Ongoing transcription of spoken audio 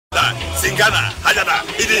Singana, Hajada,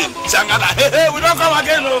 Idi, Shangana. Hey, we don't come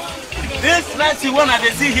again, no. This 91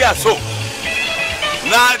 they see here, so.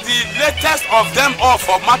 Now the latest of them all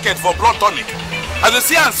for market for blood tonic. As you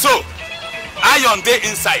see and so, iron day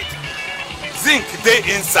inside, zinc day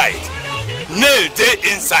inside, nail day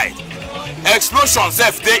inside, explosion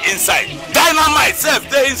self day inside, dynamite self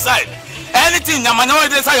day inside. Anything Yamanawa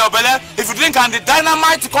dey inside your belly, if you drink and the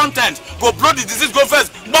dynamite content go blow the disease go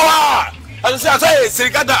first. Bawa! As you see, I say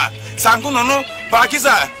Sirikada, Sangunono,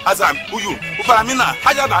 Parakisa, Azam, Uyu, Uparamina,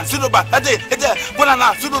 Hajada, Sudoba, Hade,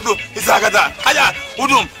 Punana, Sudodo, Izagada, Haya,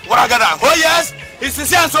 Udum, Waragada. Oh yes, it's the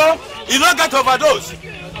same so, you don't get overdose.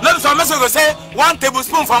 Let some message go say 1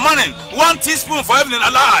 tablespoon for morning, 1 teaspoon for evening,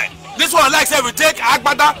 Allah. This one like say we take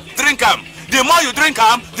Agbada, drink them. The more you drink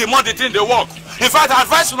them, the more the thing they work. In fact, I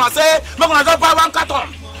advise you to say, I'm going to buy 1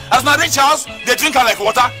 carton. As my rich house, they drink like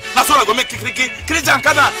water. That's what I go make Kriki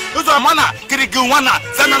Jankada, Uzamana, Kiriguana,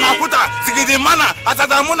 Zanana Puta, Sigidi Mana,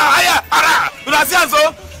 Atadamuna, Aya, Ara.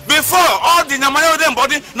 So before all the Namayo them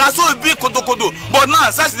body, now so big Kodokodo. But now,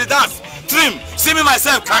 such the dance, trim, see me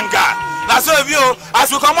myself, Kanga. Now so if you,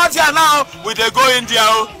 as we come out here now, we they go India.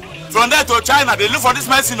 From there to China, they look for this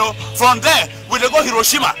medicine. From there, we they go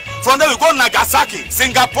Hiroshima. From there we go Nagasaki,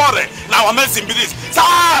 Singapore. Now amazing beliefs. Sa,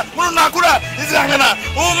 Munakura, Izangana,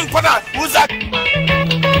 Pada, Uzak.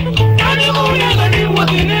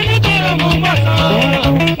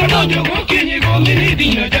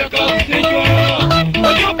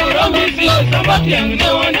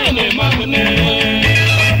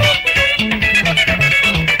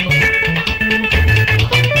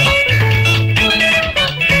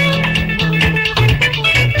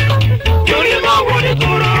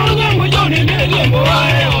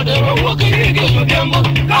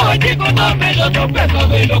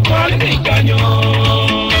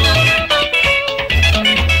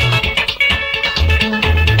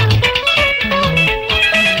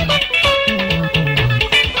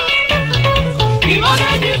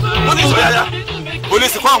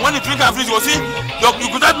 Police, when you drink and freeze, you see, you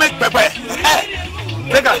could not make pepper.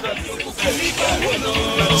 Take it.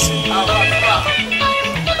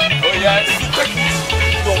 Oh, yes.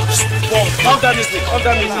 Off that music.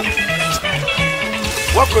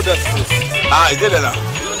 What product is this? Is it now?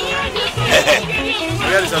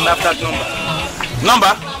 Where is your laptop number?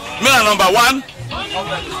 Number? Me number 1.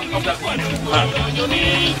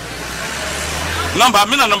 Number,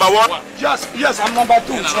 me number 1. Yes, I'm number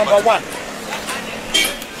 2. It's number 1.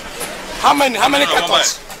 How many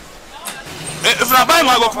cartons? If I buy,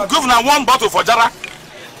 I will give now 1 bottle for Jara.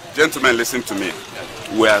 Gentlemen, listen to me.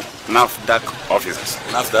 We are NAFDAC officers.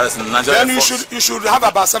 Then you should have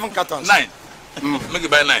about 7 cartons. 9. Make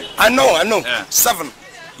it by 9. I know. Yeah. 7.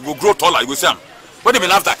 You will grow taller. You will see them. What do you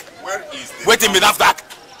mean NAFDAC? Where is the... What do you mean NAFDAC?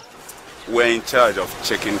 We're in charge of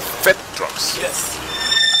checking fed trucks. Yes.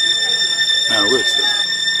 Wait.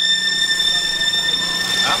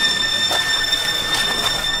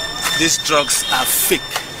 These drugs are fake.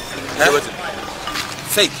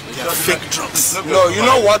 Fake. They are fake drugs. No, you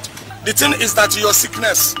know what? The thing is that your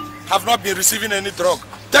sickness have not been receiving any drug.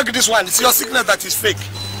 Take this one. It's your sickness that is fake.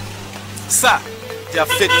 Sir, they are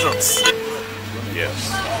fake drugs. Yes.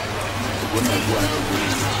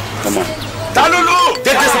 Come on. Talulu!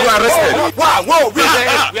 Get this one arrested. Wow,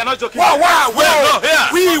 we are not joking. Wow.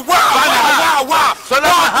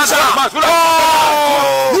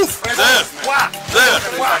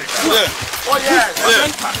 Oh yeah.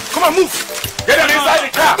 Come on, move. Get them inside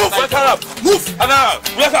the car. Move. Move.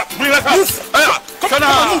 Bring us up. Come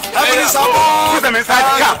on, move. Heaven is above. Put them inside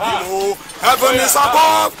the car. Heaven is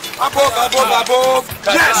above. Above.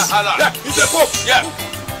 Yes. It's a pope. Yeah.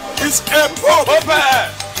 It's a pope.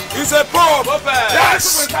 It's a pope.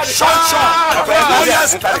 Yes. Shut. Oh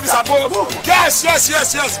yes. Heaven is above. Yes.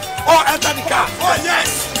 Oh, enter the car. Oh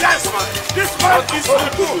yes. This man is a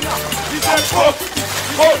pope. It's a pope.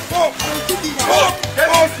 Pope.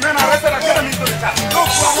 Men arrested and get them into the car.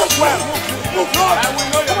 Look well.